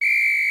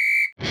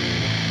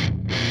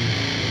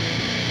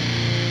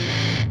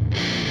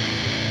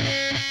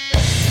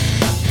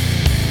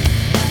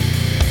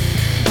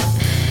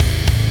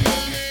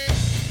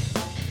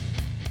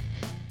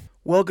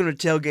Welcome to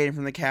Tailgating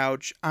from the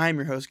Couch. I'm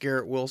your host,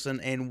 Garrett Wilson,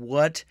 and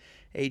what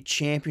a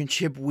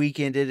championship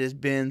weekend it has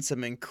been.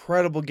 Some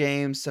incredible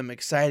games, some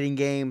exciting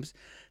games,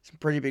 some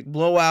pretty big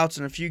blowouts,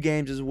 and a few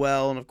games as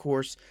well. And, of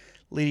course,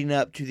 leading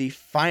up to the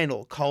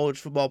final college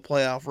football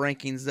playoff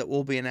rankings that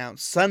will be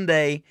announced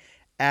Sunday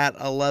at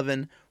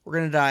 11. We're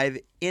going to dive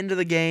into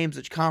the games,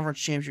 the conference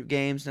championship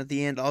games, and at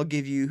the end, I'll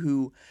give you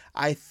who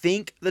I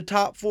think the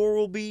top four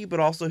will be, but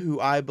also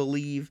who I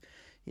believe,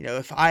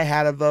 if I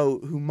had a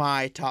vote, who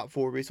my top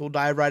four would be. So we'll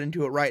dive right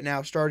into it right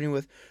now, starting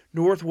with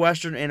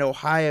Northwestern and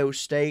Ohio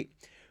State.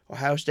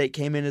 Ohio State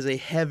came in as a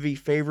heavy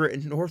favorite,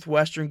 and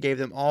Northwestern gave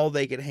them all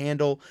they could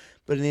handle,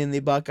 but in the end, the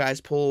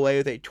Buckeyes pull away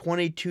with a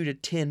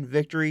 22-10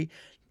 victory,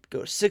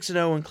 go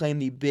 6-0 and claim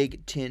the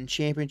Big Ten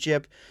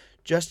championship.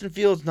 Justin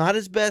Fields, not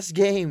his best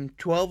game,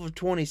 12 of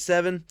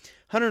 27,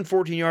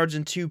 114 yards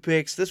and 2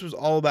 picks. This was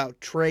all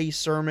about Trey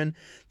Sermon,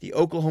 the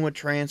Oklahoma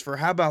transfer.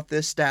 How about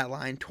this stat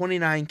line?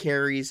 29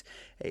 carries,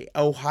 a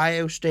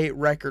Ohio State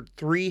record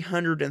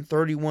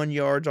 331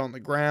 yards on the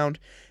ground,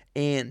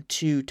 and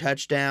 2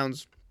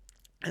 touchdowns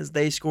as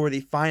they score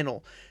the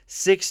final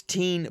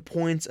 16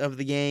 points of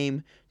the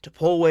game to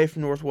pull away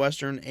from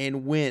Northwestern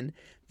and win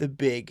the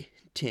Big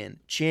Ten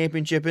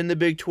championship. In the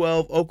Big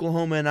 12,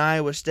 Oklahoma and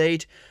Iowa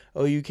State.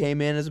 OU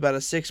came in as about a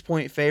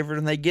 6-point favorite,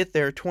 and they get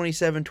their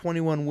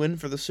 27-21 win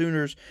for the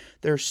Sooners,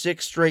 their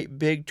 6th straight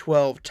Big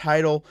 12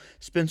 title.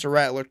 Spencer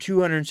Rattler,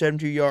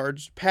 272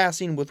 yards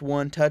passing with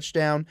 1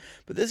 touchdown.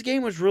 But this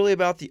game was really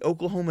about the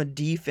Oklahoma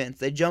defense.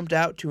 They jumped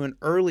out to an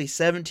early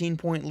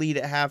 17-point lead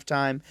at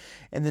halftime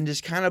and then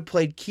just kind of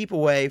played keep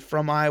away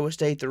from Iowa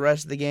State the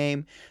rest of the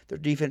game. Their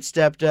defense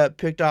stepped up,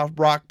 picked off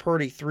Brock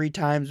Purdy 3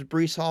 times.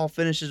 Breece Hall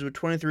finishes with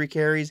 23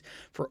 carries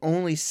for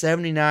only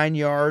 79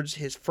 yards,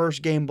 his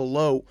first game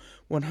below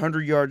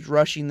 100 yards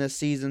rushing this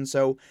season.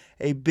 So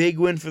a big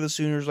win for the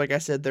Sooners. Like I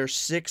said, their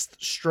 6th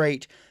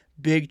straight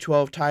Big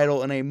 12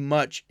 title and a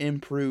much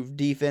improved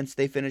defense.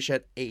 They finish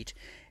at 8-2.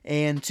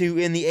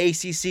 In the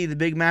ACC, the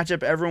big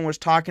matchup everyone was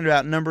talking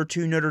about, number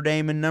 2 Notre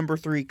Dame and number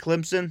 3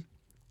 Clemson.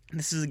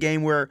 This is a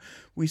game where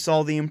we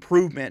saw the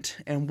improvement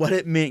and what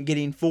it meant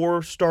getting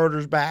 4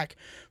 starters back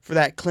for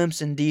that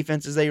Clemson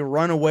defense as they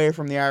run away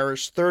from the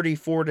Irish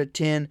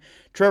 34-10.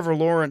 Trevor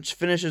Lawrence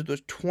finishes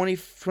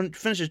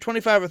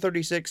 25 of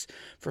 36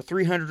 for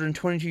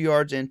 322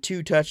 yards and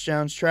 2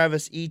 touchdowns.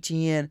 Travis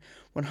Etienne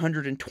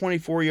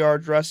 124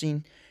 yards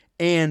rushing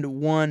and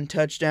 1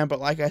 touchdown. But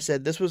like I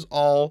said, this was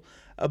all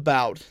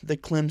about the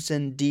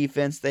Clemson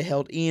defense. They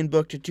held Ian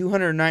Book to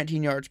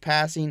 219 yards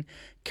passing.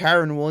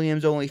 Kyron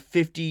Williams only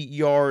 50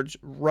 yards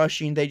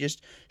rushing. They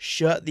just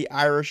shut the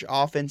Irish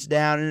offense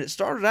down. And it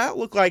started out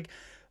looked like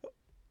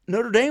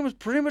Notre Dame was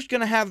pretty much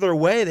going to have their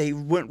way. They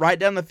went right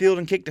down the field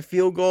and kicked a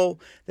field goal.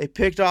 They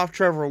picked off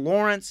Trevor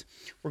Lawrence.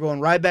 We're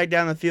going right back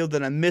down the field,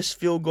 then a missed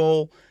field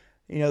goal.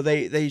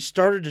 They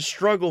started to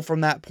struggle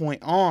from that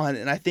point on,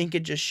 and I think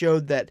it just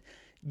showed that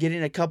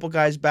getting a couple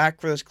guys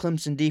back for this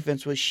Clemson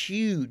defense was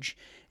huge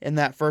in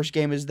that first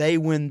game as they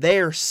win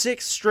their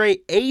 6th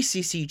straight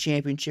ACC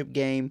championship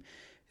game.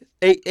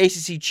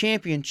 ACC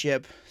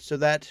championship, so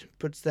that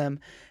puts them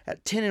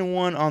at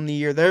 10-1 on the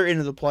year. They're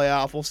into the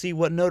playoff. We'll see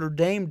what Notre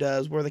Dame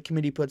does, where the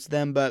committee puts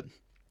them, but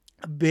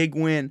a big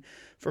win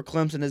for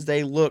Clemson as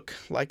they look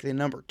like the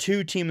number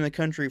 2 team in the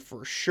country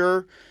for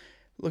sure.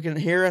 Looking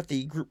here at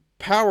the group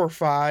of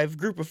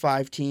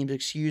 5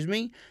 teams,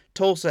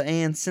 Tulsa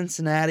and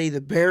Cincinnati.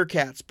 The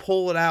Bearcats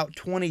pull it out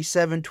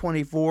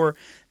 27-24.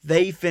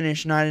 They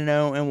finish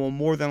 9-0 and will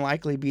more than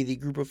likely be the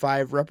group of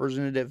 5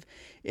 representative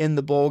in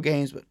the bowl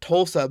games. But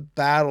Tulsa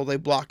battled. They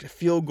blocked a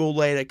field goal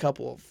late, a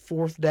couple of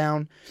 4th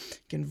down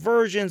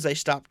conversions. They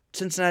stopped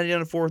Cincinnati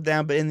on a 4th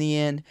down, but in the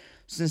end,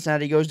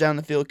 Cincinnati goes down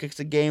the field, kicks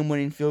a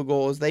game-winning field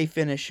goal as they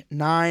finish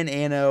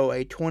 9-0,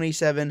 a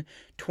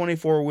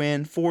 27-24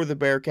 win for the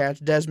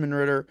Bearcats. Desmond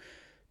Ridder,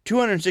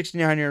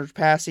 269 yards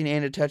passing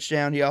and a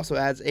touchdown. He also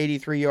adds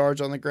 83 yards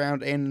on the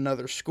ground and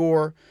another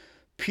score.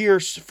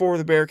 Pierce for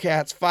the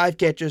Bearcats, 5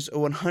 catches,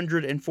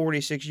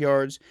 146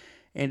 yards,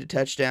 and a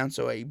touchdown.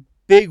 So a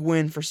big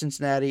win for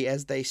Cincinnati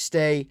as they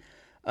stay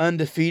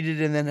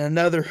undefeated. And then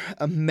another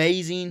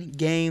amazing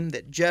game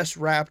that just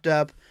wrapped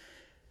up.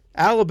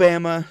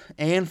 Alabama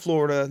and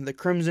Florida, the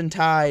Crimson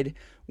Tide,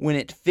 win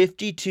it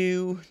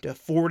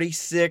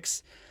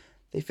 52-46.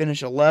 They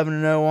finish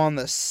 11-0 on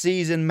the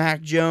season.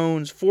 Mac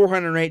Jones,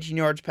 418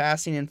 yards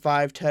passing and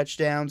 5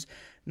 touchdowns.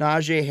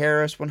 Najee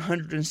Harris,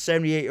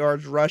 178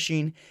 yards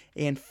rushing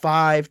and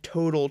 5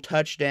 total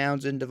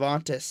touchdowns. And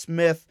Devonta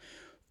Smith,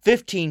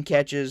 15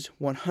 catches,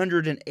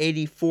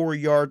 184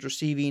 yards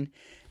receiving,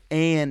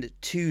 and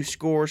 2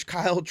 scores.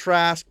 Kyle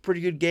Trask,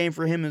 pretty good game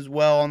for him as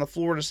well. On the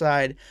Florida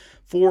side,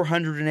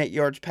 408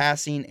 yards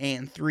passing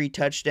and 3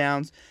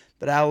 touchdowns.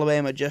 But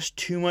Alabama, just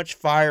too much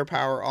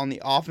firepower on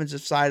the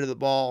offensive side of the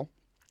ball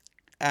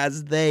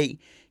as they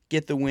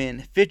get the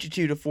win,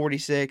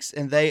 52-46,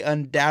 and they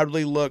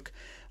undoubtedly look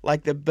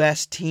like the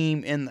best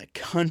team in the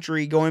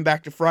country. Going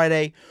back to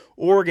Friday,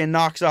 Oregon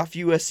knocks off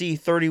USC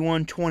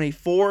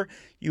 31-24.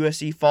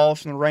 USC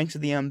falls from the ranks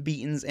of the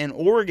unbeatens, and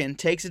Oregon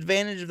takes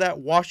advantage of that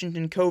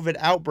Washington COVID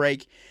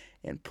outbreak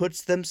and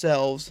puts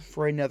themselves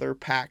for another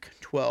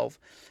Pac-12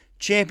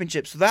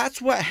 championship. So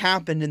that's what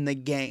happened in the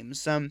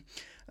games.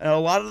 A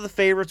lot of the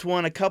favorites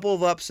won, a couple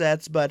of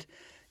upsets, but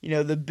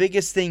the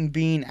biggest thing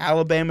being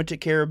Alabama took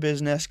care of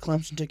business,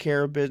 Clemson took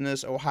care of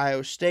business,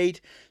 Ohio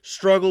State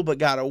struggled but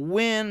got a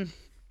win.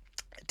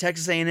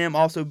 Texas A&M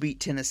also beat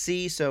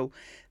Tennessee, so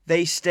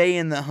they stay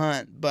in the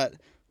hunt. But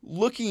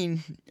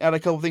looking at a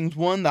couple things,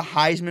 one, the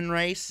Heisman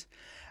race,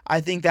 I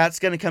think that's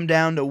going to come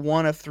down to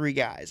one of three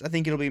guys. I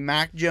think it'll be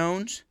Mac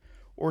Jones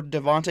or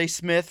Devontae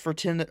Smith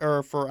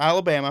for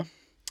Alabama,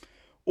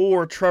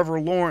 or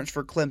Trevor Lawrence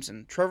for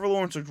Clemson. Trevor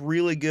Lawrence was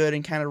really good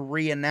and kind of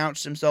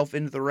re-announced himself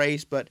into the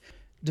race, but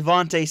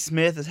Devontae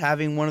Smith is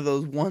having one of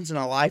those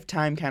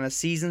once-in-a-lifetime kind of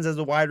seasons as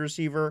a wide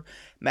receiver.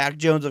 Mac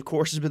Jones, of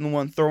course, has been the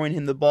one throwing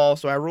him the ball,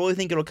 so I really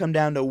think it'll come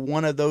down to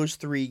one of those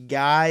three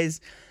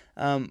guys.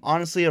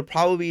 Honestly, it'll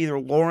probably be either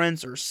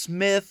Lawrence or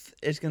Smith.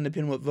 It's going to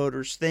depend what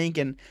voters think,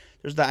 and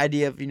there's the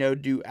idea of,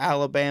 do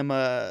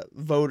Alabama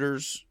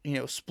voters,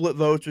 split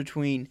votes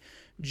between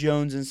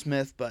Jones and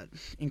Smith, but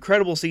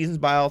incredible seasons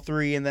by all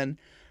three. And then,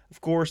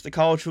 of course, the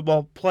college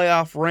football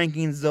playoff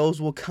rankings,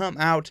 those will come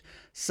out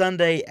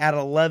Sunday at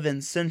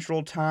 11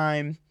 Central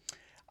Time.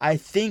 I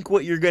think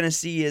what you're going to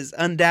see is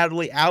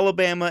undoubtedly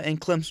Alabama and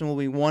Clemson will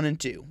be 1 and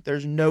 2.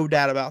 There's no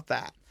doubt about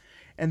that.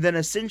 And then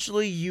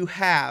essentially you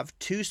have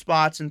 2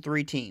 spots and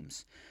 3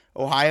 teams: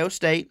 Ohio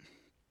State,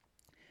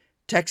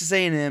 Texas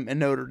A&M, and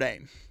Notre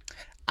Dame.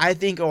 I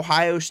think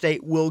Ohio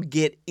State will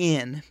get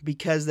in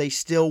because they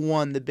still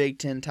won the Big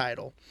Ten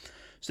title.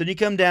 So then you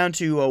come down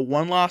to a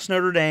 1-loss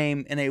Notre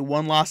Dame and a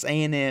 1-loss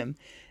A&M,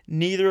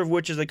 neither of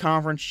which is a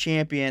conference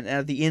champion. And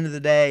at the end of the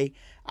day,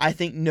 I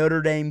think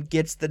Notre Dame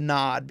gets the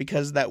nod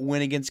because of that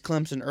win against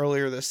Clemson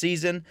earlier this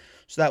season.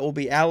 So that will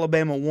be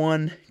Alabama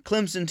 1,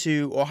 Clemson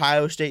 2,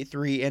 Ohio State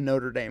 3, and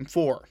Notre Dame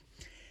 4.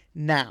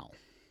 Now,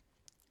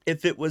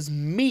 if it was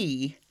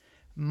me,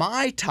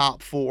 my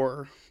top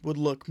 4 would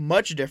look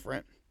much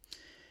different.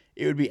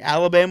 It would be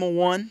Alabama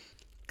 1,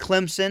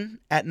 Clemson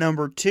at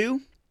number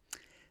 2,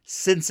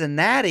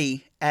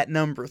 Cincinnati at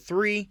number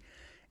 3,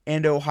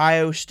 and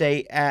Ohio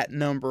State at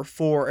number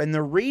 4. And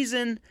the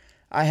reason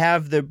I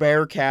have the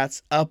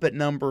Bearcats up at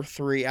number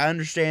 3, I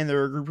understand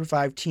they're a Group of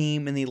 5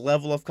 team and the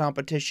level of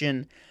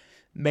competition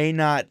may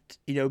not,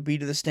 be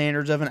to the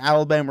standards of an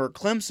Alabama or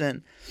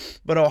Clemson,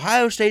 but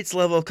Ohio State's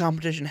level of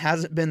competition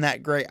hasn't been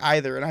that great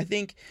either. And I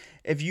think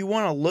if you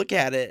want to look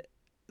at it,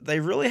 they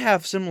really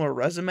have similar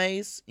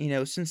resumes.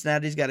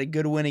 Cincinnati's got a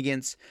good win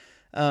against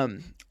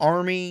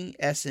Army,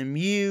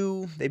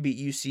 SMU. They beat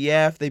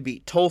UCF. They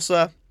beat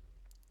Tulsa.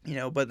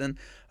 But then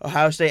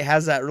Ohio State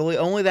has that really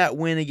only that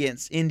win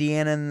against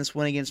Indiana and this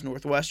win against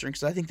Northwestern,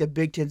 because I think the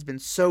Big Ten's been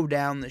so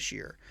down this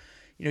year.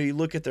 You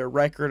look at their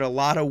record, a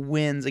lot of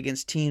wins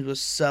against teams with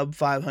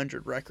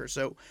sub-500 records.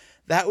 So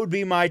that would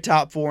be my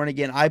top 4. And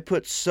again, I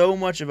put so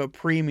much of a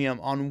premium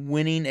on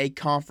winning a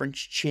conference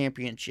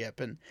championship.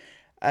 And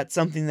that's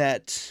something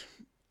that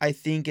I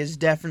think is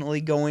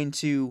definitely going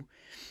to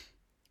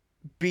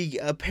be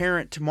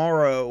apparent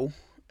tomorrow,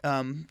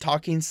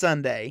 talking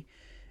Sunday,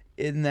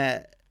 in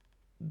that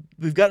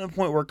we've gotten to a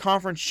point where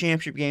conference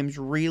championship games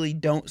really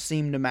don't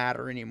seem to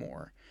matter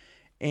anymore.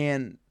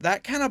 And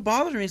that kind of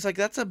bothers me. It's like,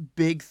 that's a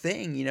big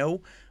thing,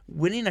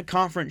 Winning a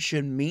conference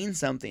should mean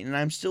something. And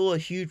I'm still a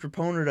huge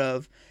proponent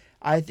of,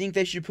 I think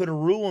they should put a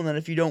rule in that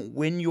if you don't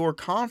win your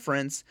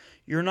conference,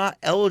 you're not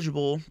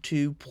eligible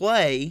to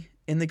play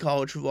in the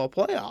college football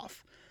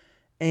playoff.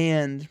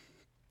 And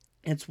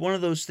it's one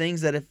of those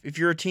things that if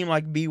you're a team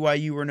like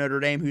BYU or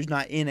Notre Dame who's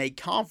not in a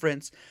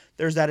conference,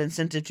 there's that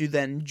incentive to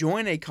then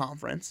join a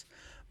conference.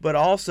 But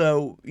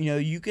also,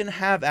 you can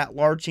have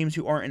at-large teams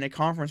who aren't in a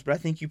conference, but I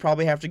think you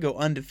probably have to go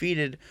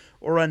undefeated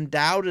or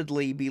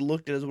undoubtedly be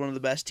looked at as one of the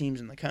best teams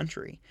in the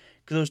country.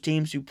 Because those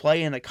teams who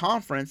play in a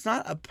conference,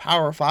 not a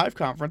Power 5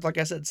 conference, like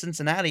I said,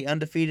 Cincinnati,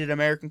 undefeated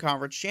American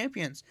Conference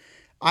champions,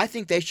 I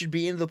think they should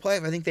be into the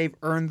playoff. I think they've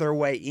earned their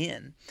way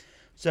in.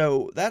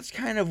 So that's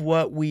kind of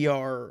what we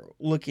are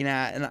looking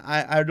at, and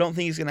I don't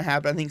think it's going to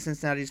happen. I think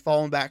Cincinnati's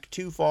fallen back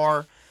too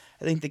far.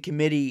 I think the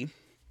committee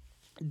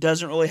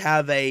doesn't really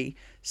have a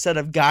set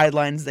of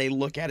guidelines they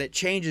look at. It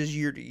changes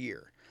year to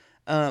year.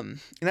 And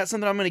that's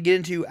something I'm going to get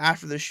into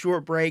after this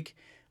short break.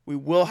 We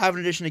will have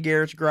an addition to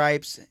Garrett's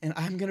Gripes, and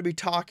I'm going to be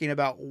talking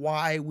about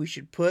why we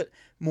should put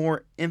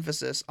more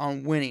emphasis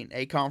on winning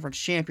a conference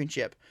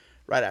championship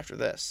right after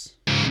this.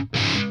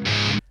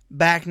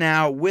 Back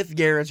now with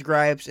Garrett's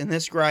Gripes, and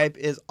this gripe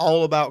is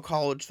all about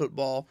college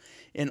football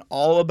and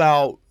all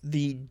about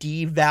the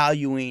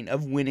devaluing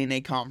of winning a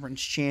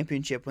conference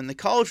championship. When the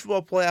college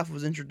football playoff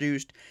was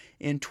introduced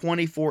in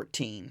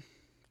 2014,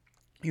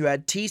 you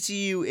had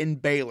TCU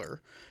and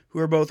Baylor, who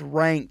are both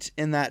ranked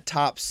in that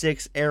top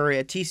 6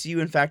 area.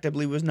 TCU, in fact, I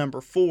believe was number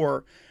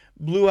 4,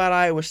 blew out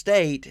Iowa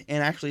State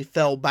and actually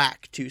fell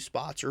back 2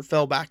 spots, or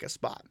fell back a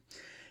spot.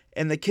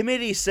 And the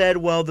committee said,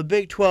 well, the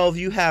Big 12,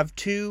 you have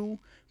 2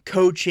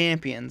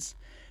 co-champions,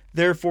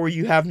 therefore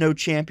you have no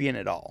champion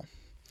at all.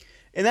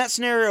 In that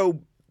scenario,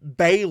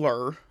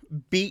 Baylor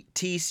beat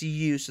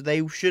TCU, so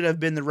they should have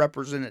been the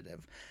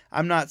representative.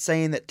 I'm not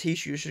saying that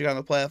TCU should have gone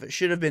to the playoff. It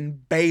should have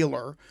been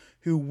Baylor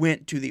who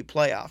went to the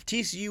playoff.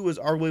 TCU was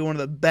arguably one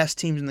of the best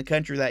teams in the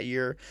country that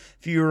year.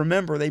 If you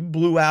remember, they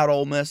blew out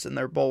Ole Miss in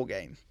their bowl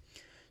game.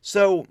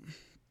 So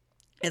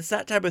it's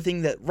that type of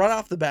thing that right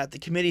off the bat, the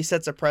committee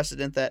sets a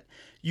precedent that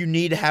you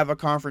need to have a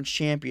conference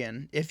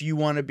champion if you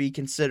want to be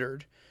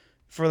considered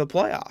for the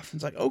playoff.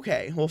 It's like,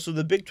 okay, well, so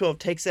the Big 12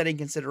 takes that in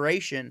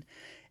consideration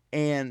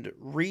and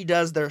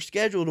redoes their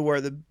schedule to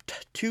where the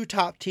two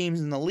top teams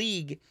in the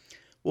league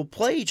will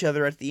play each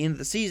other at the end of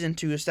the season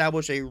to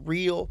establish a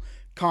real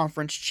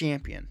conference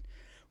champion.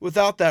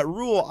 Without that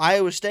rule,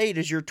 Iowa State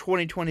is your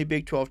 2020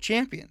 Big 12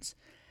 champions.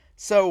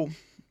 So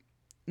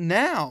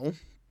now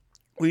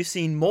we've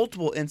seen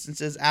multiple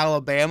instances.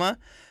 Alabama,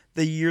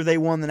 the year they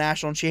won the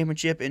national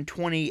championship in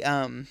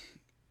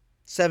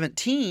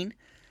 2017,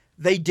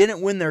 they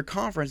didn't win their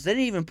conference. They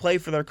didn't even play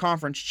for their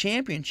conference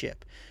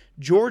championship.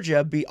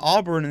 Georgia beat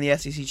Auburn in the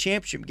SEC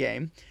championship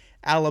game.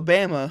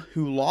 Alabama,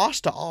 who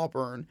lost to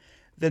Auburn,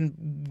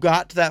 then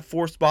got to that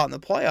fourth spot in the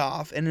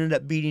playoff and ended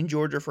up beating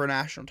Georgia for a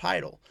national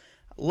title.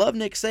 Love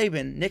Nick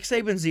Saban. Nick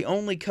Saban's the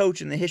only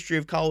coach in the history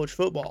of college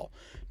football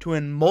to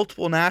win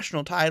multiple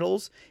national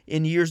titles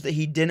in years that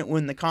he didn't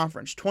win the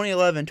conference.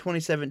 2011,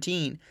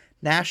 2017,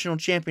 national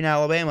champion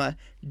Alabama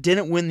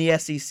didn't win the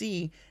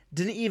SEC,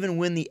 didn't even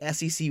win the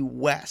SEC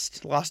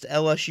West. Lost to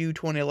LSU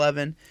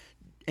 2011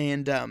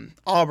 and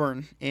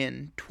Auburn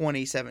in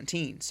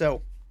 2017.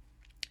 So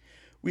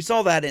we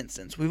saw that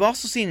instance. We've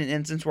also seen an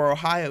instance where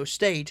Ohio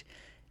State,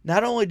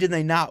 not only did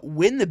they not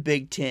win the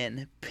Big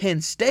Ten,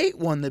 Penn State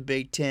won the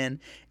Big Ten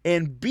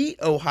and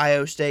beat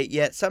Ohio State,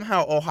 yet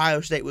somehow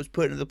Ohio State was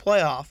put into the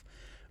playoff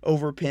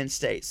over Penn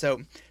State.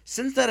 So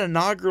since that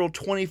inaugural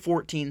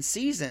 2014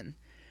 season,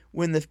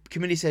 when the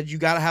committee said you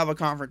got to have a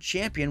conference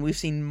champion, we've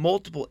seen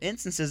multiple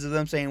instances of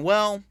them saying,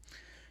 well,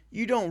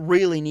 you don't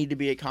really need to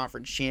be a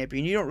conference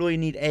champion. You don't really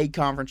need a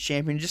conference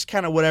champion, just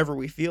kind of whatever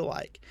we feel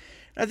like.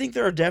 I think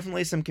there are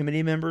definitely some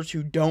committee members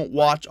who don't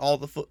watch all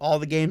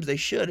the games they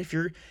should. I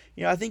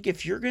think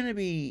if you're going to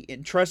be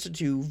entrusted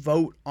to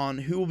vote on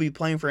who will be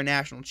playing for a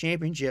national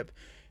championship,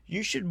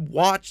 you should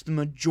watch the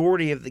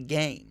majority of the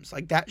games.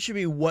 Like, that should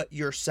be what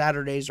your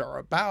Saturdays are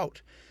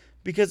about,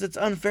 because it's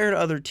unfair to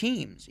other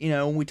teams.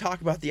 When we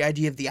talk about the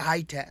idea of the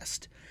eye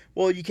test,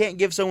 well, you can't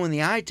give someone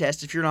the eye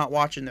test if you're not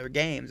watching their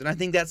games. And I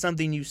think that's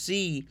something you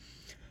see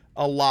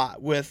a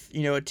lot with,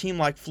 a team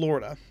like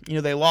Florida.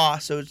 They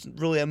lost, so it's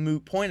really a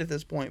moot point at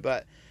this point.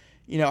 But,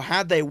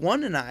 had they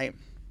won tonight,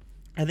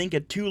 I think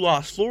a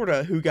 2-loss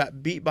Florida who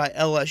got beat by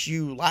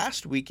LSU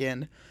last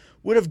weekend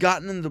would have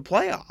gotten into the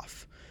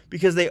playoff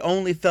because they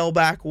only fell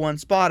back one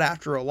spot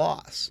after a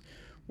loss.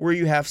 Where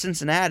you have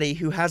Cincinnati,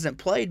 who hasn't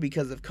played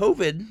because of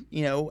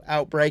COVID,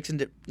 outbreaks,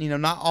 and,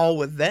 not all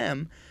with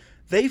them.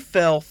 They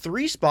fell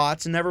 3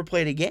 spots and never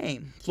played a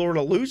game.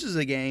 Florida loses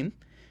a game,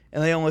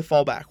 and they only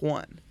fall back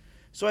 1.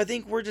 So I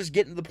think we're just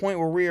getting to the point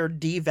where we are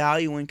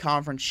devaluing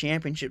conference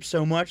championships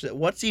so much that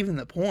what's even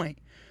the point?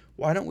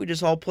 Why don't we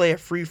just all play a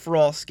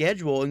free-for-all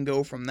schedule and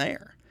go from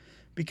there?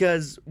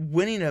 Because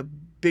winning a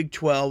Big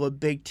 12, a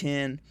Big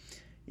 10,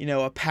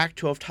 a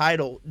Pac-12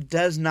 title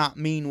does not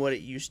mean what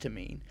it used to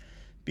mean.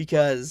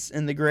 Because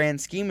in the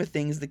grand scheme of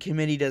things, the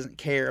committee doesn't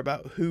care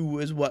about who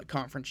is what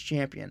conference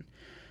champion.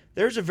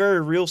 There's a very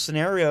real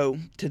scenario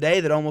today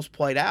that almost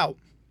played out.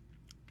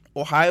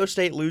 Ohio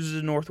State loses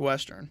to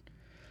Northwestern.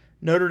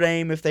 Notre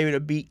Dame, if they would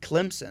have beat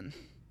Clemson,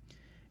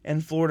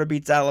 and Florida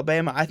beats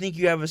Alabama, I think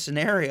you have a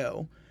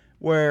scenario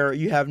where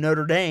you have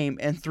Notre Dame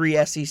and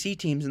 3 SEC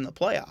teams in the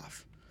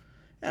playoff.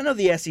 I know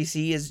the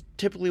SEC is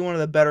typically one of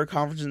the better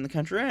conferences in the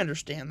country. I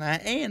understand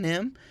that.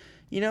 A&M,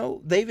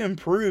 they've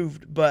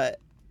improved, but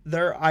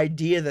their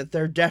idea that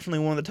they're definitely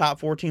one of the top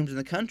 4 teams in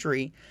the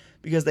country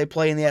because they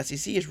play in the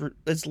SEC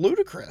it's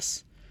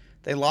ludicrous.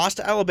 They lost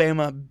to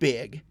Alabama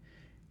big.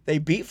 They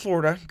beat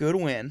Florida, good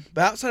win.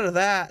 But outside of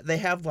that, they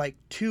have like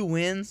 2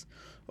 wins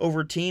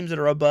over teams that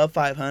are above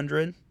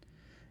 500.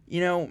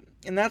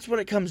 And that's what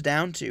it comes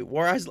down to.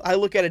 Whereas I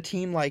look at a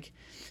team like,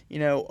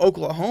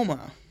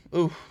 Oklahoma.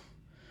 Ooh,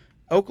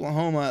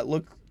 Oklahoma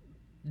looked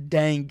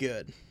dang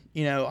good.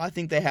 I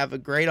think they have a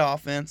great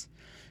offense,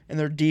 and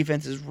their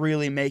defense is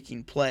really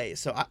making plays.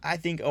 So I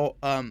think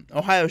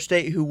Ohio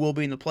State, who will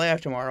be in the playoff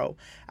tomorrow,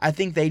 I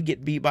think they'd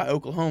get beat by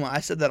Oklahoma.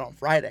 I said that on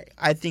Friday.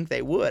 I think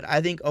they would.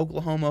 I think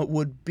Oklahoma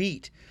would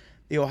beat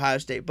the Ohio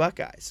State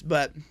Buckeyes.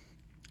 But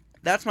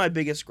that's my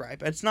biggest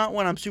gripe. It's not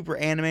one I'm super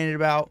animated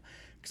about,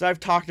 because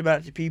I've talked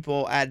about it to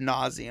people ad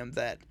nauseum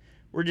that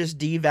we're just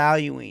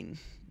devaluing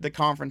the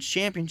conference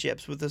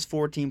championships with this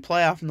 4-team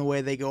playoff and the way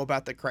they go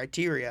about the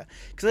criteria,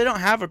 because they don't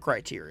have a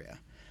criteria.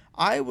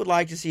 I would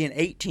like to see an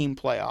 8-team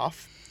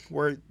playoff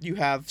where you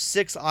have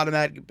 6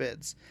 automatic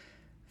bids.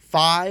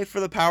 5 for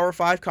the Power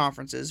 5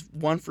 conferences,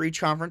 1 for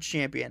each conference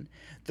champion.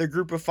 The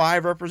group of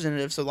 5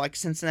 representatives, so like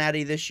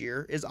Cincinnati this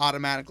year, is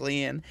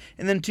automatically in.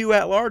 And then 2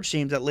 at-large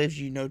teams that lives,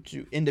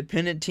 to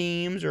independent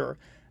teams or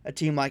a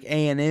team like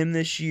A&M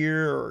this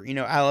year or,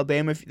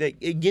 Alabama.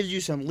 It gives you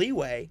some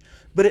leeway,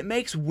 but it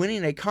makes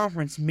winning a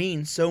conference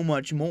mean so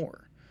much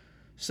more.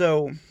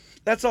 So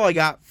that's all I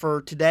got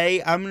for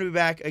today. I'm going to be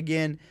back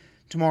again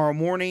tomorrow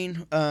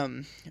morning,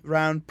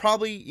 around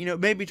probably,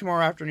 maybe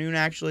tomorrow afternoon,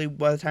 actually,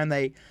 by the time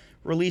they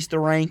release the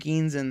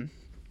rankings, and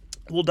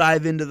we'll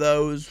dive into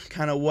those,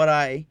 kind of what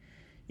I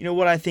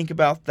think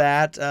about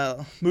that.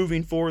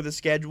 Moving forward, the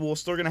schedule,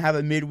 still going to have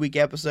a midweek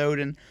episode,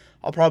 and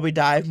I'll probably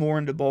dive more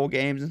into bowl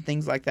games and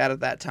things like that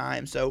at that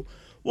time. So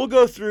we'll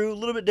go through a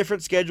little bit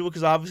different schedule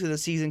because obviously the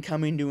season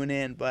coming to an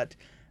end, but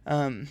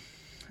a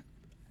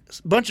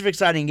bunch of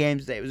exciting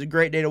games today. It was a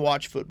great day to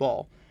watch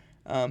football.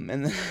 And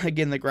then,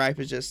 again, the gripe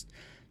is just,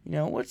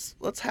 let's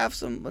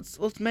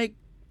make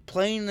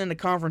playing in a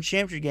conference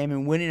championship game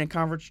and winning a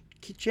conference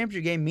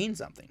championship game mean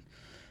something.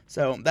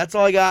 So that's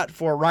all I got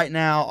for right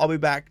now. I'll be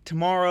back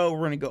tomorrow. We're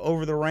going to go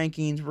over the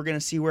rankings. We're going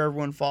to see where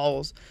everyone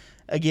falls.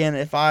 Again,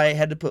 if I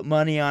had to put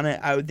money on it,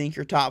 I would think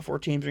your top 4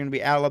 teams are going to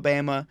be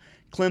Alabama,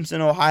 Clemson,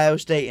 Ohio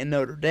State, and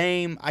Notre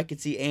Dame. I could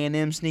see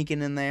A&M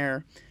sneaking in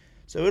there.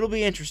 So it'll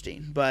be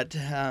interesting. But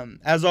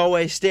as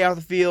always, stay off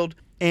the field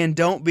and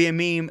don't be a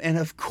meme. And,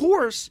 of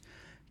course,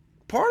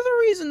 part of the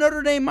reason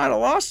Notre Dame might have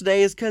lost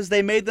today is because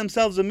they made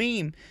themselves a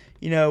meme,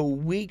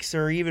 weeks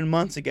or even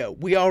months ago.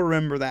 We all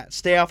remember that.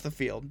 Stay off the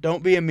field.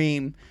 Don't be a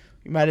meme.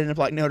 You might end up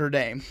like Notre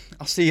Dame.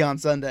 I'll see you on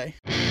Sunday.